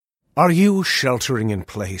Are you sheltering in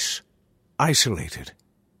place, isolated,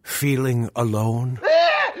 feeling alone?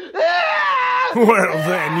 Well,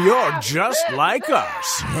 then you're just like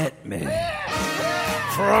us. Hit me.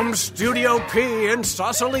 From Studio P in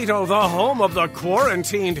Sausalito, the home of the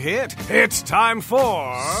quarantined hit, it's time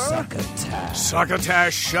for... Succotash.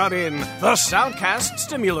 Succotash Shut-In, the Soundcast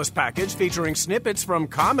stimulus package featuring snippets from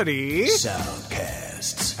comedy... Soundcasts.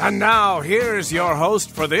 And now, here's your host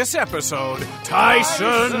for this episode,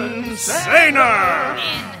 Tyson Saner.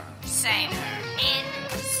 Insaner.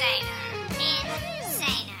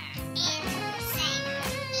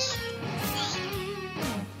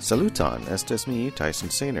 Saluton, estes me, Tyson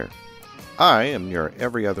Saner. I am your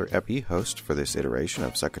every other epi host for this iteration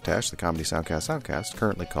of Succotash, the comedy soundcast,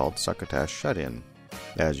 currently called Succotash Shut-In,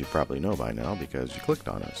 as you probably know by now because you clicked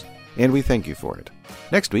on us. And we thank you for it.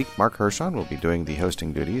 Next week, Mark Hershon will be doing the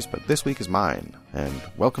hosting duties, but this week is mine, and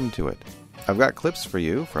welcome to it. I've got clips for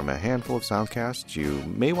you from a handful of soundcasts you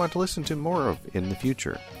may want to listen to more of in the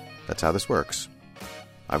future. That's how this works.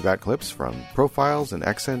 I've got clips from Profiles in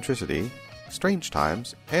Eccentricity, Strange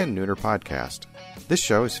Times, and Nooner Podcast. This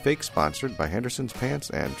show is fake sponsored by Henderson's Pants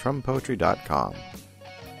and TrumPoetry.com.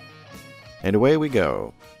 And away we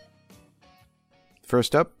go.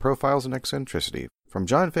 First up, Profiles in Eccentricity, from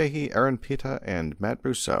John Fahey, Aaron Pitta, and Matt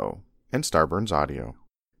Brousseau, and Starburns Audio.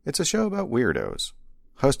 It's a show about weirdos.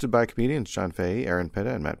 Hosted by comedians John Fahey, Aaron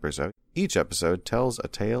Pitta, and Matt Brousseau, each episode tells a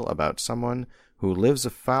tale about someone who lives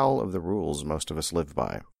afoul of the rules most of us live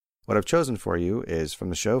by. What I've chosen for you is from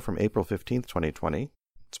the show from April 15th, 2020.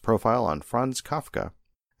 It's a profile on Franz Kafka,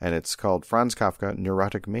 and it's called Franz Kafka,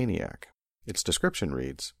 Neurotic Maniac. Its description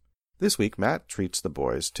reads, This week, Matt treats the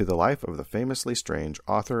boys to the life of the famously strange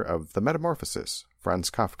author of The Metamorphosis,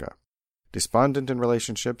 Franz Kafka. Despondent in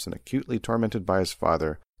relationships and acutely tormented by his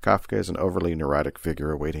father, Kafka is an overly neurotic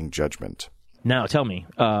figure awaiting judgment. Now, tell me,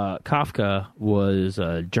 Kafka was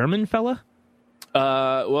a German fella?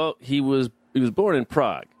 Well, he was born in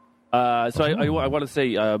Prague. I want to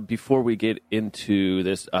say, before we get into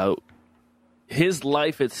this, his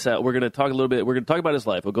life itself, we're going to talk about his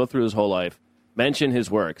life. We'll go through his whole life, mention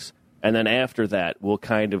his works, and then after that, we'll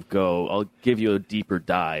kind of I'll give you a deeper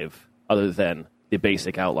dive, other than the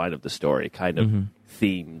basic outline of the story, kind of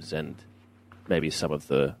themes and maybe some of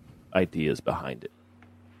the ideas behind it.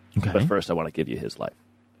 Okay. But first, I want to give you his life.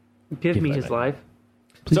 Give me his life.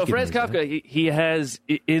 So Franz Kafka, he has,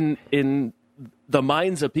 in the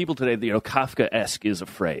minds of people today, Kafka-esque is a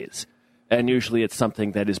phrase. And usually it's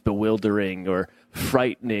something that is bewildering or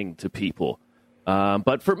frightening to people.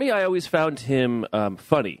 But for me, I always found him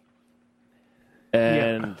funny.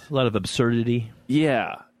 And a lot of absurdity.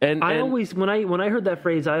 Yeah. And I always, when I heard that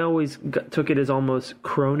phrase, I always took it as almost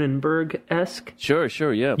Cronenberg-esque. Sure,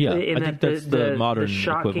 yeah. Yeah, I think that's the modern the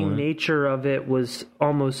shocking equivalent. nature of it was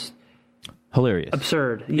almost Hilarious.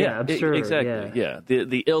 absurd. Yeah, absurd. Exactly, yeah.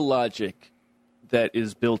 The illogic that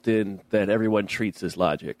is built in that everyone treats as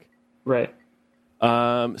logic. Right.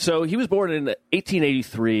 So he was born in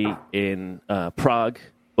 1883 in Prague,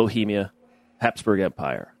 Bohemia, Habsburg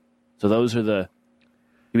Empire. So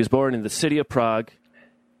he was born in the city of Prague,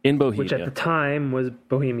 in Bohemia. Which at the time was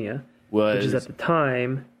Bohemia. Which is at the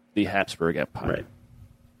time the Habsburg Empire. Right.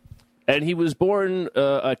 And he was born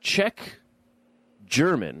a Czech-German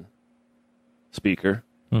speaker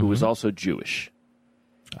who was also Jewish.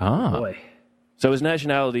 Ah. boy. So his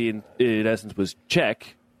nationality, in essence, was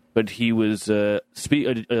Czech, but he was a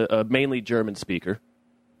mainly German speaker,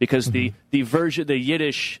 because the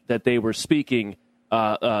Yiddish that they were speaking,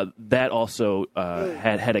 that also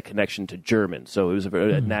had a connection to German. So it was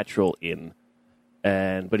a natural in,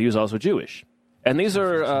 but he was also Jewish. And these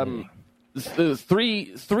are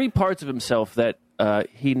three parts of himself that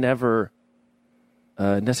he never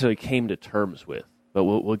necessarily came to terms with. But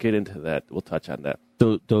we'll get into that. We'll touch on that.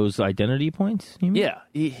 Those identity points, you mean? Yeah,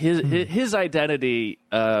 his identity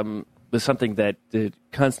was something that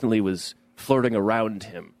constantly was flirting around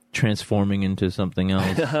him, transforming into something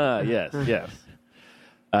else. Yes.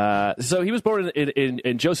 So he was born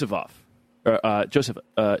in Josefov,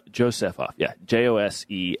 Josefov. Yeah,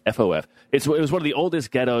 Josefof. It was one of the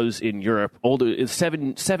oldest ghettos in Europe.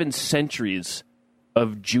 Seven centuries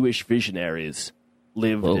of Jewish visionaries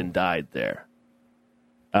lived and died there.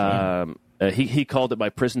 He called it my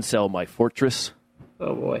prison cell, my fortress.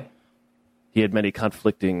 Oh, boy. He had many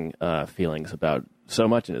conflicting feelings about so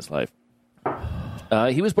much in his life.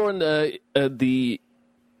 He was born the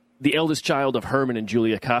eldest child of Hermann and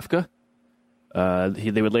Julia Kafka.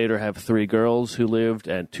 They would later have 3 girls who lived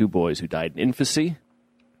and 2 boys who died in infancy.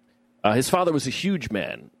 His father was a huge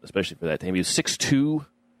man, especially for that time. He was 6'2",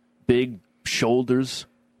 big shoulders,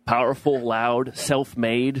 powerful, loud,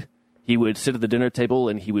 self-made. he would sit at the dinner table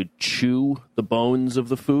and he would chew the bones of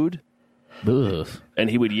the food. Ugh. And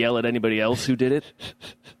he would yell at anybody else who did it.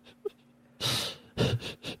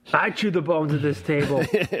 I chew the bones of this table.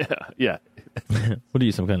 Yeah. What are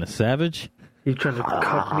you, some kind of savage? You trying to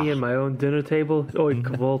cuff me in my own dinner table? Oi,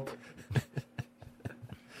 Kavolt.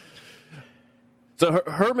 So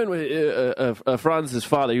Herman, Franz's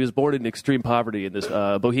father, he was born in extreme poverty in this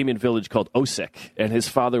Bohemian village called Osek, and his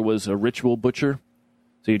father was a ritual butcher,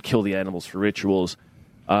 so he'd kill the animals for rituals.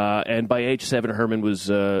 And by age 7, Herman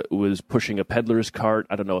was pushing a peddler's cart.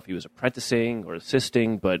 I don't know if he was apprenticing or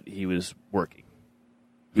assisting, but he was working.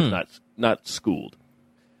 He was not schooled.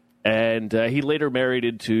 And he later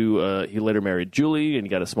married Julie, and he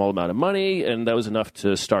got a small amount of money, and that was enough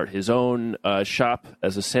to start his own shop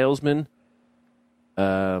as a salesman.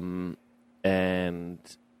 And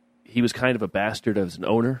he was kind of a bastard as an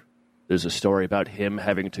owner. There's a story about him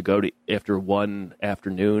having to go to, after one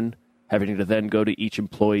afternoon, having to then go to each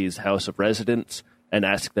employee's house of residence and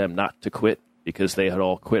ask them not to quit because they had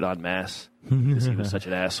all quit en masse because he was such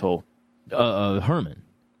an asshole. Herman.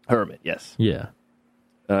 Herman, yes. Yeah.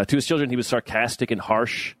 To his children, he was sarcastic and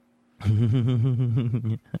harsh.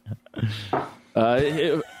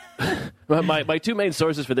 My two main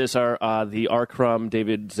sources for this are the R. Crumb,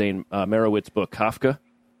 David Zane Merowitz book, Kafka,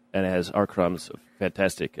 and it has R. Crumb's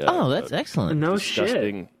fantastic... that's excellent. No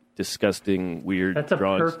shit. Disgusting, weird That's a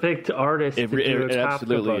drawings. perfect artist to do a it Kafka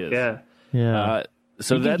absolutely book. is. Yeah.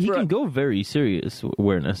 So he can go very serious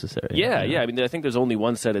where necessary. Yeah. I mean, I think there's only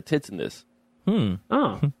one set of tits in this.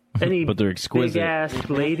 Oh. Any But they're exquisite. big-ass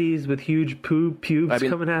ladies with huge pubes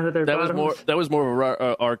coming out of their bottoms? That was more of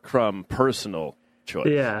a R. Crumb personal choice.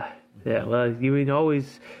 Yeah. Well, you would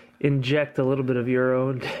always inject a little bit of your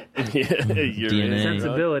own DNA.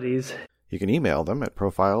 sensibilities. You can email them at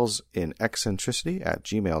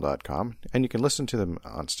profilesineccentricity@gmail.com, and you can listen to them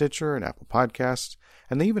on Stitcher and Apple Podcasts,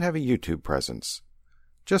 and they even have a YouTube presence.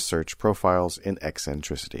 Just search Profiles in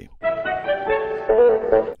Eccentricity.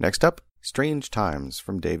 Next up, Strange Times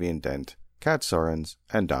from Davian Dent, Kat Sorens,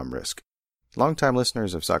 and Dom Risk. Longtime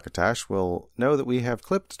listeners of Succotash will know that we have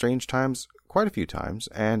clipped Strange Times quite a few times,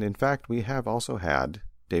 and in fact we have also had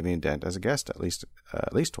Davian Dent as a guest at least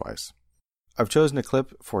twice. I've chosen a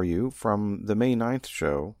clip for you from the May 9th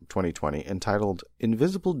show, 2020, entitled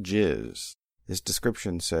Invisible Jizz. This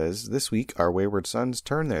description says, "This week our wayward sons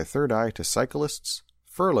turn their third eye to cyclists,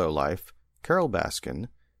 furlough life, Carol Baskin,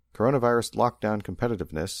 coronavirus lockdown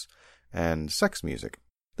competitiveness, and sex music."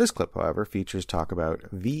 This clip, however, features talk about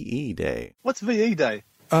VE Day. What's VE Day?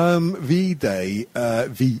 VE Day,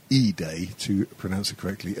 to pronounce it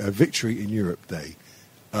correctly, Victory in Europe Day.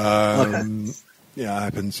 Okay. Yeah, it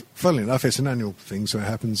happens. Funnily enough, it's an annual thing, so it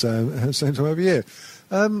happens at the same time every year.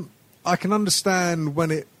 I can understand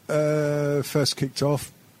when it first kicked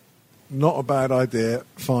off. Not a bad idea.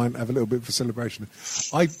 Fine, have a little bit for celebration.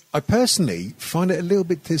 I personally find it a little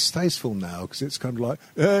bit distasteful now because it's kind of like,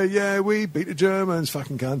 yeah, we beat the Germans,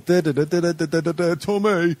 fucking cunt,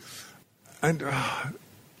 Tommy. And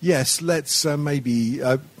yes, let's maybe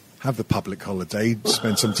have the public holiday,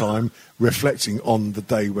 spend some time reflecting on the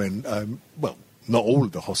day when, not all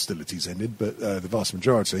of the hostilities ended, but the vast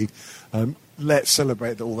majority. Let's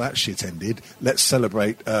celebrate that all that shit ended. Let's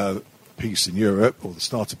celebrate peace in Europe, or the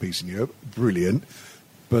start of peace in Europe. Brilliant.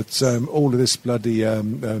 But all of this bloody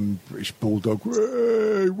British bulldog,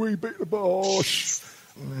 we beat the Bosch.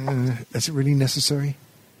 Is it really necessary?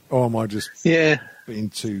 Or am I just being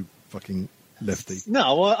too fucking lefty?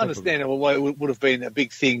 No, well, I understand why it would have been a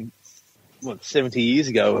big thing, 70 years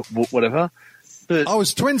ago, or whatever. But I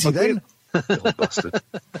was 20 then. Little bastard.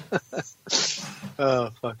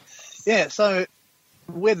 Oh, fuck. Yeah, so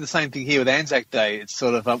we had the same thing here with Anzac Day. It's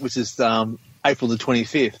sort of, which is April the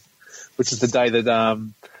 25th, which is the day that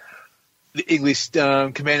the English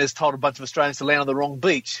commanders told a bunch of Australians to land on the wrong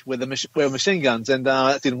beach where where machine guns, and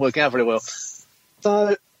that didn't work out very well.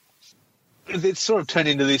 So it sort of turned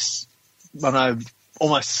into this, I don't know,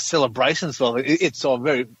 almost celebration sort of thing. It's sort of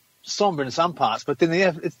very somber in some parts, but then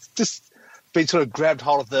it's just been sort of grabbed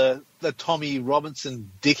hold of the Tommy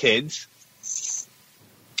Robinson dickheads.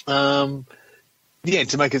 To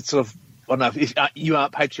make it sort of, I don't know, if you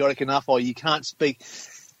aren't patriotic enough or you can't speak,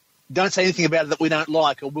 don't say anything about it that we don't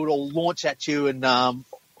like, or we'll all launch at you, and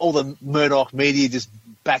all the Murdoch media just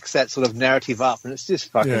backs that sort of narrative up, and it's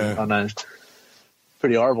just fucking, I don't know,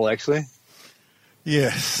 pretty horrible, actually.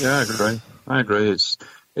 Yes. Yeah, I agree.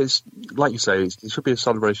 It's like you say, it should be a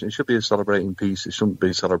celebration. It should be celebrating peace. It shouldn't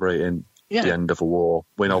be celebrating the end of a war,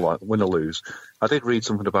 win or lose. I did read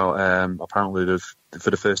something about apparently for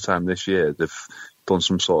the first time this year they've done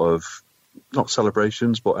some sort of, not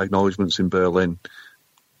celebrations, but acknowledgements in Berlin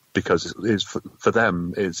because it's for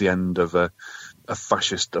them it's the end of a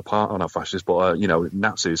fascist, not fascist, but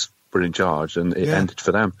Nazis were in charge, and it ended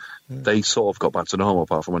for them. Yeah. They sort of got back to normal,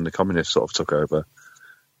 apart from when the communists sort of took over.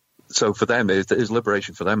 So for them, it is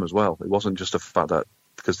liberation for them as well. It wasn't just a fact that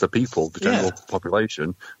because the people, the general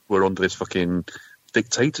population, were under this fucking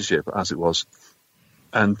dictatorship as it was.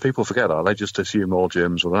 And people forget that. They just assume all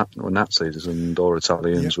Germans were Nazis and all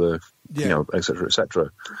Italians were, et cetera, et cetera.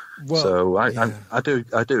 Well, so I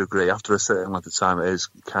do agree. After a certain length of time, it is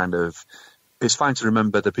kind of, it's fine to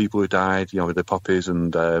remember the people who died, with the poppies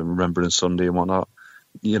and Remembrance Sunday and whatnot,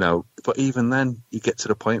 But even then, you get to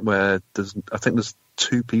the point where I think there's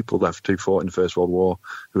 2 people left who fought in the First World War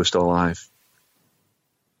who are still alive.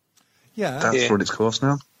 Yeah, that's run its course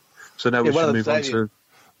now. So now we should move on to.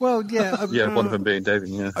 Well, yeah. One of them being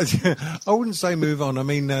David, I wouldn't say move on. I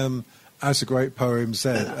mean, as a great poem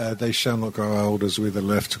said, they shall not grow old as we are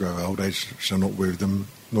left to grow old. They shall not with them,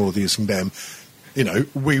 nor these and them.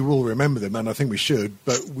 We will remember them, and I think we should,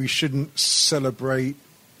 but we shouldn't celebrate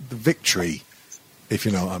the victory, if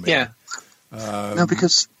you know what I mean. Yeah. No,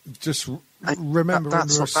 because... Just remember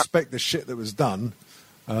and respect the shit that was done,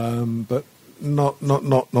 but not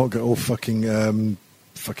get all fucking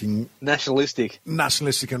nationalistic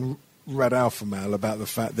and red alpha male about the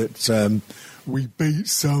fact that we beat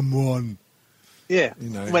someone. Yeah,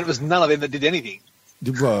 when it was none of them that did anything.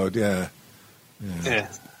 Well, yeah.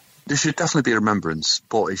 There should definitely be remembrance,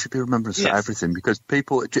 but it should be remembrance for everything, because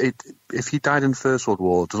people, if you died in the First World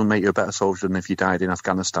War, it doesn't make you a better soldier than if you died in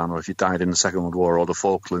Afghanistan or if you died in the Second World War or the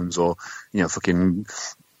Falklands or, fucking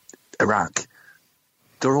Iraq.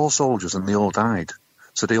 They're all soldiers and they all died.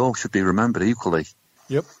 So they all should be remembered equally.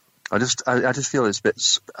 Yep. I just feel it's a bit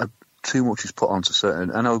too much is put onto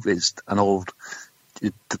certain. I know it's an old.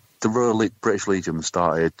 The Royal British Legion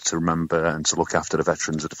started to remember and to look after the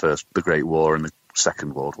veterans of the Great War and the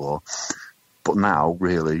Second World War, but now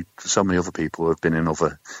really so many other people who have been in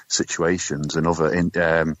other situations and other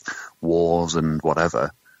wars and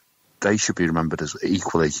whatever, they should be remembered as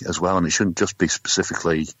equally as well, and it shouldn't just be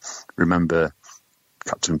specifically remember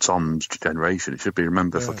Captain Tom's generation. It should be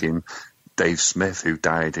remember fucking Dave Smith, who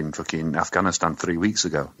died in fucking Afghanistan 3 weeks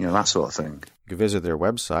ago. That sort of thing. You can visit their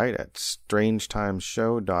website at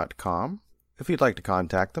strangetimesshow.com. If you'd like to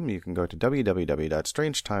contact them, you can go to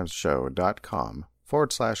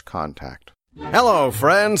www.strangetimesshow.com/contact. Hello,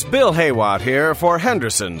 friends. Bill Haywatt here for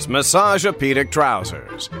Henderson's Massagepedic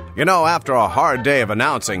Trousers. After a hard day of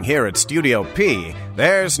announcing here at Studio P,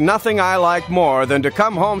 there's nothing I like more than to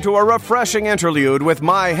come home to a refreshing interlude with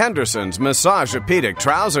my Henderson's Massagepedic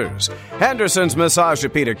Trousers. Henderson's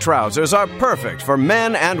Massagepedic Trousers are perfect for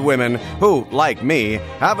men and women who, like me,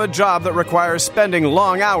 have a job that requires spending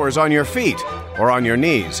long hours on your feet or on your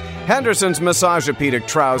knees. Henderson's Massagepedic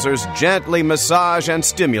Trousers gently massage and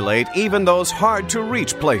stimulate even those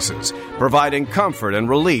hard-to-reach places, providing comfort and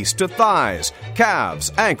release to thighs,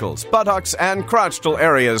 calves, ankles, buttocks, and crotchal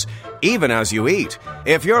areas, even as you eat.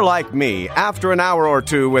 If you're like me, after an hour or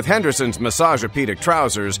two with Henderson's Massagepedic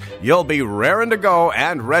Trousers, you'll be raring to go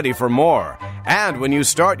and ready for more. And when you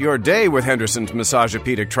start your day with Henderson's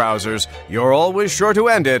Massagepedic Trousers, you're always sure to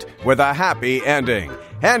end it with a happy ending.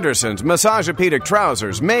 Henderson's Massagepedic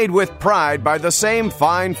Trousers, made with pride by the same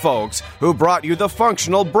fine folks who brought you the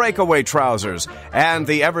functional breakaway trousers and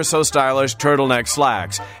the ever-so-stylish turtleneck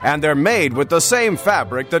slacks. And they're made with the same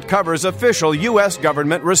fabric that covers official U.S.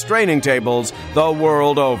 government restraining tables the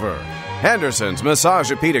world over. Henderson's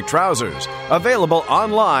Massagepedic Trousers, available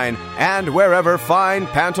online and wherever fine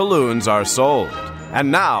pantaloons are sold.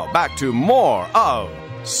 And now, back to more of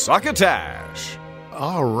Succotash.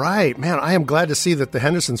 All right, man, I am glad to see that the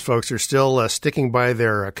Henderson's folks are still sticking by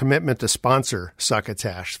their commitment to sponsor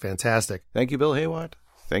Succotash. Fantastic. Thank you, Bill Haywatt.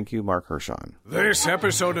 Thank you, Mark Hershon. This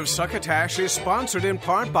episode of Succotash is sponsored in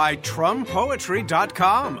part by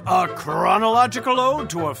TrumPoetry.com, a chronological ode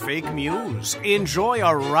to a fake muse. Enjoy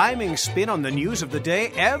a rhyming spin on the news of the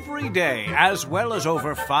day every day, as well as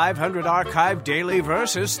over 500 archived daily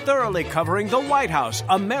verses thoroughly covering the White House,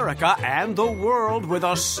 America, and the world with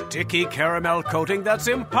a sticky caramel coating that's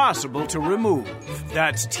impossible to remove.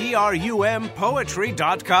 That's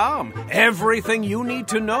TRUMPoetry.com. Everything you need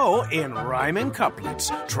to know in rhyming couplets.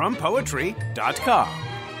 TrumPoetry.com.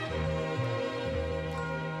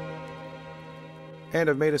 And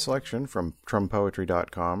I've made a selection from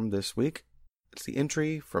TrumPoetry.com this week. It's the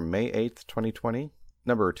entry from May 8th, 2020,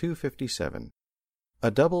 number 257.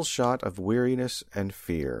 A double shot of weariness and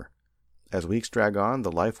fear. As weeks drag on,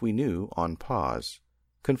 the life we knew on pause.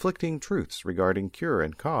 Conflicting truths regarding cure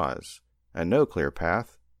and cause, and no clear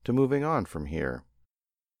path to moving on from here.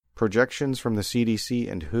 Projections from the CDC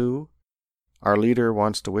and WHO. Our leader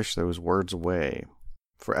wants to wish those words away,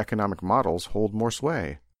 for economic models hold more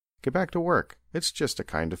sway. Get back to work. It's just a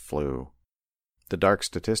kind of flu. The dark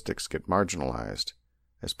statistics get marginalized.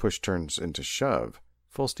 As push turns into shove,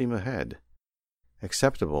 full steam ahead.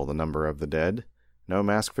 Acceptable the number of the dead. No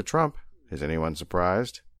mask for Trump. Is anyone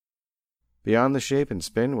surprised? Beyond the shape and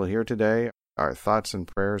spin we'll hear today, our thoughts and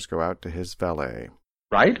prayers go out to his valet.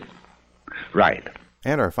 Right? Right.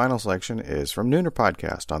 And our final selection is from Nooner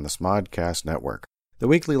Podcast on the Smodcast Network, the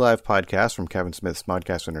weekly live podcast from Kevin Smith's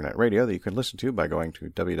Smodcast Internet Radio that you can listen to by going to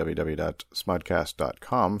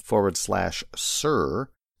www.smodcast.com/sir.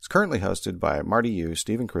 It's currently hosted by Marty Yu,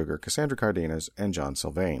 Stephen Kruger, Cassandra Cardenas, and John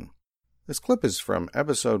Sylvain. This clip is from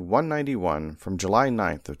episode 191 from July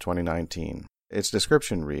 9th of 2019. Its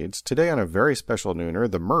description reads, today on a very special Nooner,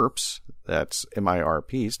 the MERPs, that's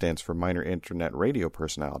MIRP, stands for Minor Internet Radio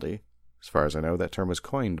Personality. As far as I know, that term was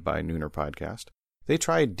coined by Nooner Podcast. They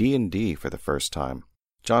tried D&D for the first time.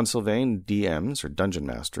 John Sylvain DMs, or Dungeon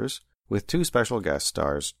Masters, with 2 special guest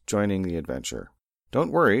stars joining the adventure.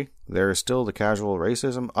 Don't worry, there is still the casual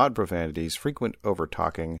racism, odd profanities, frequent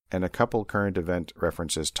over-talking, and a couple current event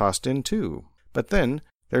references tossed in too. But then,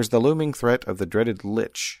 there's the looming threat of the dreaded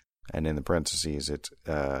Lich, and in the parentheses it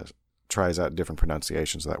tries out different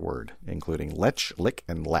pronunciations of that word, including lech, lick,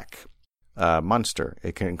 and lek. Monster,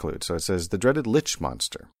 it can include. So it says, the dreaded Lich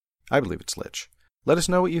monster. I believe it's Lich. Let us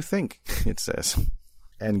know what you think, it says.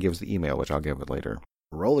 And gives the email, which I'll give it later.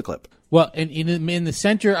 Roll the clip. Well, in the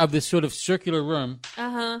center of this sort of circular room,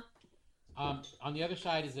 Uh-huh. On the other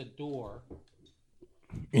side is a door.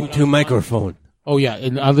 Into microphone. Oh, yeah.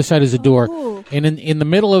 And the other side is a door. Cool. And in the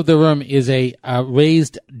middle of the room is a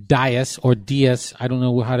raised dais or dais. I don't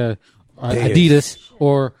know how to... Adidas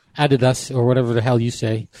or Adidas or whatever the hell you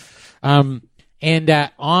say. And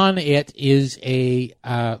on it is a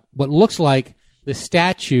what looks like the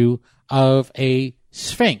statue of a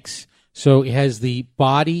sphinx. So it has the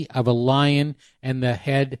body of a lion and the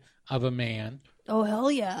head of a man. Oh,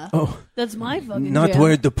 hell yeah. Oh. That's my fucking Not jam.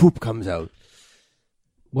 where the poop comes out.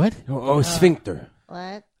 What? Oh, sphincter.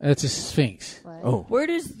 What? That's a sphinx. What? Oh. Where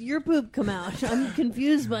does your poop come out? I'm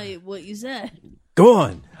confused by what you said. Go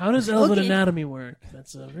on. How does elephant anatomy work?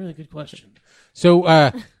 That's a really good question. So,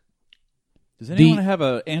 does anyone have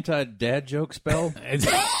an anti-dad joke spell?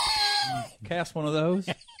 Cast one of those.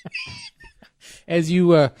 As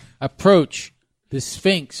you approach the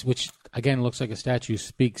Sphinx, which again looks like a statue,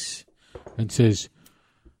 speaks and says,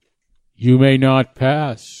 "You may not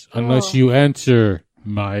pass unless you answer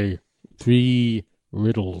my 3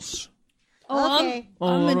 riddles." Oh, Okay. I'm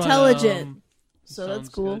All right, intelligent. So that's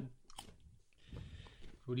cool. good.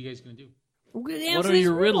 What are you guys going to do? We're gonna What answer are these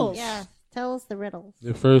your riddles? Yeah. Tell us the riddles.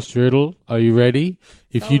 The first riddle, are you ready?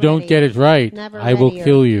 If So you don't ready. get it right, Never I will readier.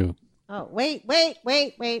 kill you. Oh, wait.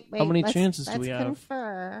 How many chances do we have? Let's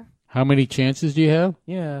confer. How many chances do you have?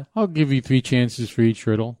 Yeah. I'll give you 3 chances for each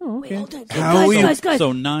riddle. Oh, okay. Guys.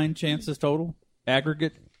 So 9 chances total?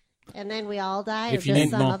 Aggregate? And then we all die, If or you just need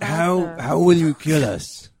some more- of us? or- How will you kill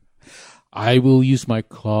us? I will use my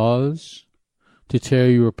claws to tear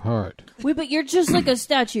you apart. Wait, but you're just like a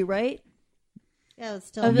statue, right? Yeah, it's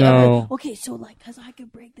still... No. Okay, so like, because I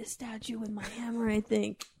could break this statue with my hammer, I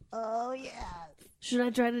think. Oh, yeah. Should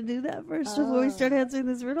I try to do that first before we start answering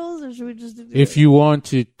these riddles, or should we just do If you want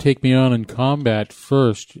to take me on in combat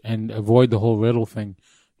first and avoid the whole riddle thing,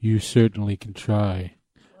 you certainly can try.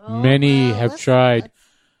 Many have tried,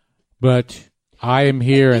 but I am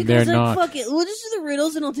here and they're Because, like, not. fuck it. We'll just do the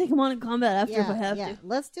riddles and I'll take them on in combat after if I have to.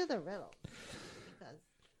 Let's do the riddle.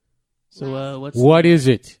 So what's What is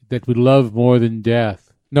it that we love more than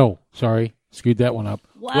death? No, sorry. Screwed that one up.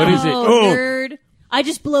 Wow, What is it? nerd. I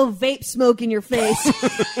just blow vape smoke in your face.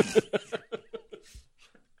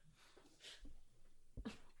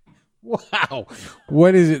 Wow.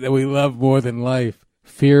 What is it that we love more than life?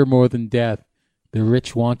 Fear more than death. The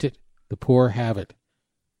rich want it, the poor have it.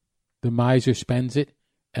 The miser spends it,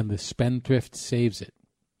 and the spendthrift saves it.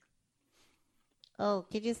 Oh,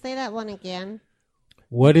 could you say that one again?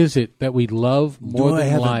 What is it that we love more Do I than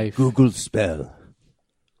have life a Google spell?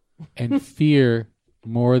 and fear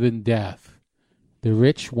more than death? The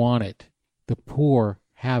rich want it, the poor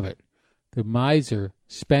have it. The miser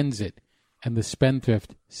spends it, and the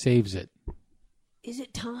spendthrift saves it. Is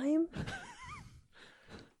it time?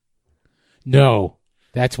 No,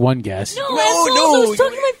 that's one guess. No, assholes, I was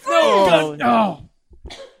talking to my friend. No.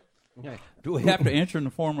 Do we have to answer in the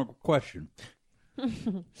form of a question?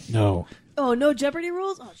 No. Oh, no Jeopardy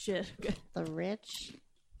rules? Oh, shit. Okay. The rich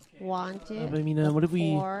want it. I mean, what if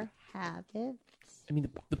we? Poor have it. I mean,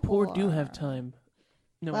 the poor do have time.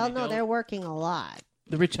 No, well, they no, don't. they're working a lot.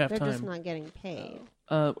 The rich have They're time. just not getting paid.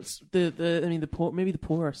 The poor. Maybe the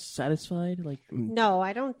poor are satisfied. Like No,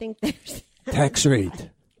 I don't think there's Tax rate.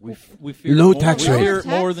 We fear Low more, tax we rate. fear tax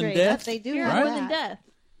more than rate, death. but they do Fear have more than that. death.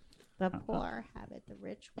 The poor have it, the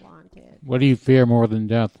rich want it. What do you fear more than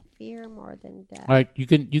death? Fear more than death. All right,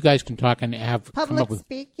 you guys can talk and have come Public up with.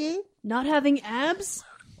 speaking? Not having abs?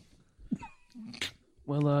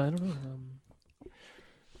 Well, I don't know.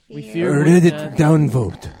 We fear more Read than it death.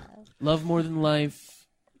 downvote. Love more than life.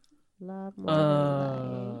 Love more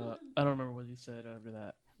than life. I don't remember what you said after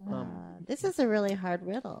that. This is a really hard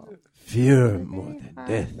riddle. Fear It's a more very than hard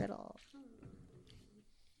death. riddle.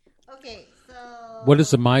 Okay, so What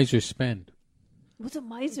does a miser spend? What's a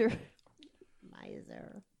miser?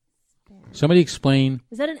 miser. Somebody explain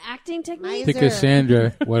Is that an acting technique? to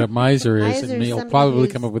Cassandra what a miser is, Miser and is you'll somebody probably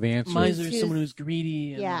who's- come up with the answer. Miser is someone who's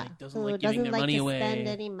greedy and Yeah, like, doesn't who like giving doesn't their like money to away. spend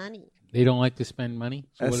any money. They don't like to spend money.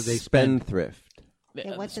 So A what do they spend? spendthrift.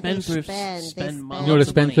 Yeah, what do they Spendthrifts spend? They spend spend- lots You know what a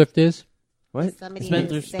of money. spendthrift is? What? Somebody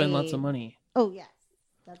Spendthrifts who spend lots of save- money. Oh yes,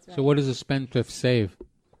 that's right. So what does a spendthrift save?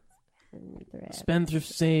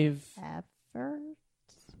 Spendthrifts save. Effort,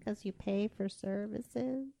 because you pay for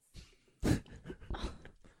services.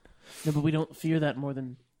 No, but we don't fear that more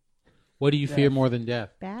than. What do you fear more than death?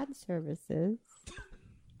 Bad services.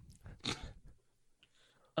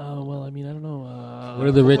 Well, I mean, I don't know. What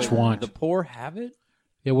do the rich want? The poor have it?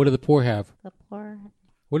 Yeah, what do the poor have? The poor.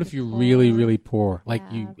 What if you're really, really poor? Like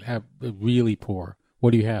you have really poor.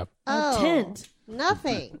 What do you have? Oh, tent.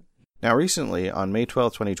 Nothing. Now, recently, on May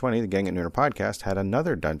 12, 2020, the Gang at Nooner podcast had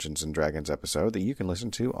another Dungeons & Dragons episode that you can listen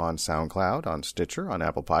to on SoundCloud, on Stitcher, on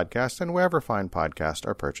Apple Podcasts, and wherever fine podcasts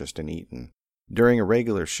are purchased and eaten. During a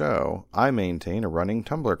regular show, I maintain a running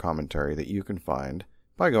Tumblr commentary that you can find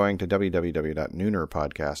by going to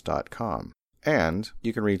www.noonerpodcast.com. And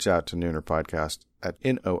you can reach out to Nooner Podcast at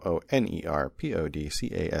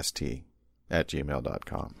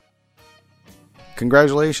noonerpodcast@gmail.com.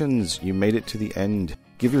 Congratulations, you made it to the end.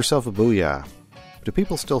 Give yourself a booyah. Do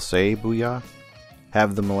people still say booyah?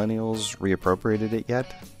 Have the millennials reappropriated it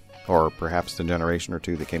yet? Or perhaps the generation or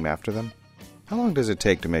two that came after them? How long does it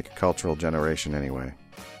take to make a cultural generation anyway?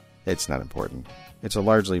 It's not important. It's a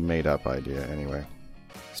largely made-up idea anyway.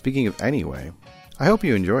 Speaking of anyway, I hope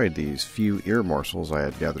you enjoyed these few ear morsels I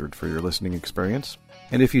had gathered for your listening experience.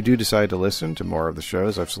 And if you do decide to listen to more of the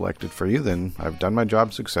shows I've selected for you, then I've done my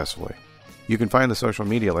job successfully. You can find the social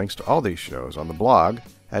media links to all these shows on the blog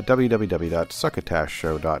at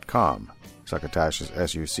www.succotashshow.com. Succotash is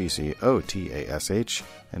SUCCOTASH,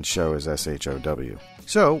 and show is SHOW.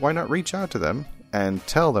 So why not reach out to them and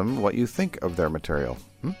tell them what you think of their material?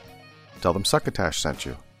 Tell them Succotash sent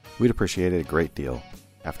you. We'd appreciate it a great deal.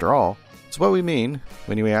 After all, it's what we mean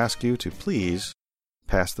when we ask you to please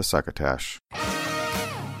pass the Succotash.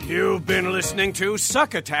 You've been listening to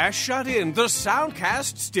Succotash Shut In, the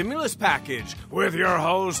Soundcast Stimulus Package, with your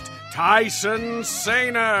host, Tyson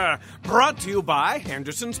Saner. Brought to you by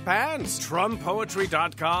Henderson's Pants,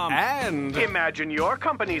 TrumPoetry.com, and imagine your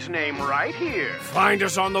company's name right here. Find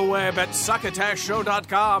us on the web at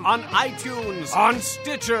SuccotashShow.com, on iTunes, on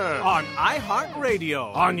Stitcher, on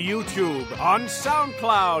iHeartRadio, on YouTube, on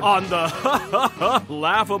SoundCloud, on the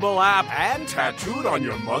Laughable app, and tattooed on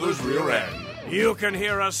your mother's rear end. You can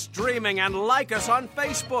hear us streaming and like us on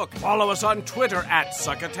Facebook. Follow us on Twitter at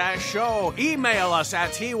Succotash Show. Email us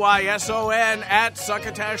at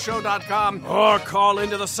tyson@succotashshow.com or call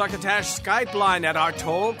into the Succotash Skype line at our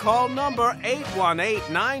toll call number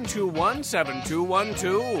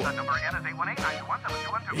 818-921-7212. That number again is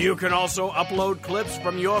 818-921-7212. You can also upload clips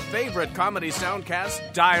from your favorite comedy soundcasts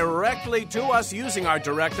directly to us using our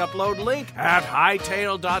direct upload link at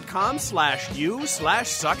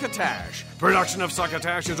hightail.com/u/succotash. Production of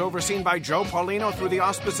Succotash is overseen by Joe Paulino through the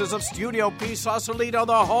auspices of Studio P. Sausalito,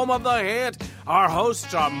 the home of the hit. Our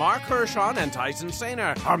hosts are Mark Hershon and Tyson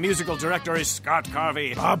Saner. Our musical director is Scott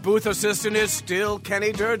Carvey. Our booth assistant is still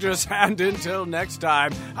Kenny Durgis. And until next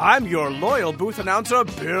time, I'm your loyal booth announcer,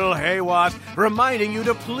 Bill Haywatt, reminding you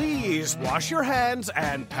to please wash your hands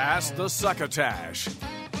and pass the Succotash.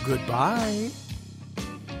 Goodbye.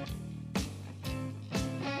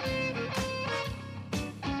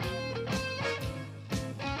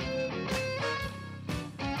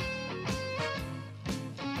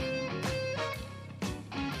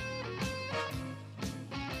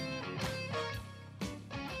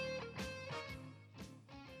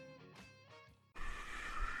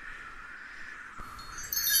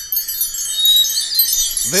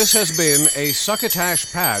 This has been a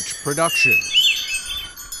Succotash Patch production.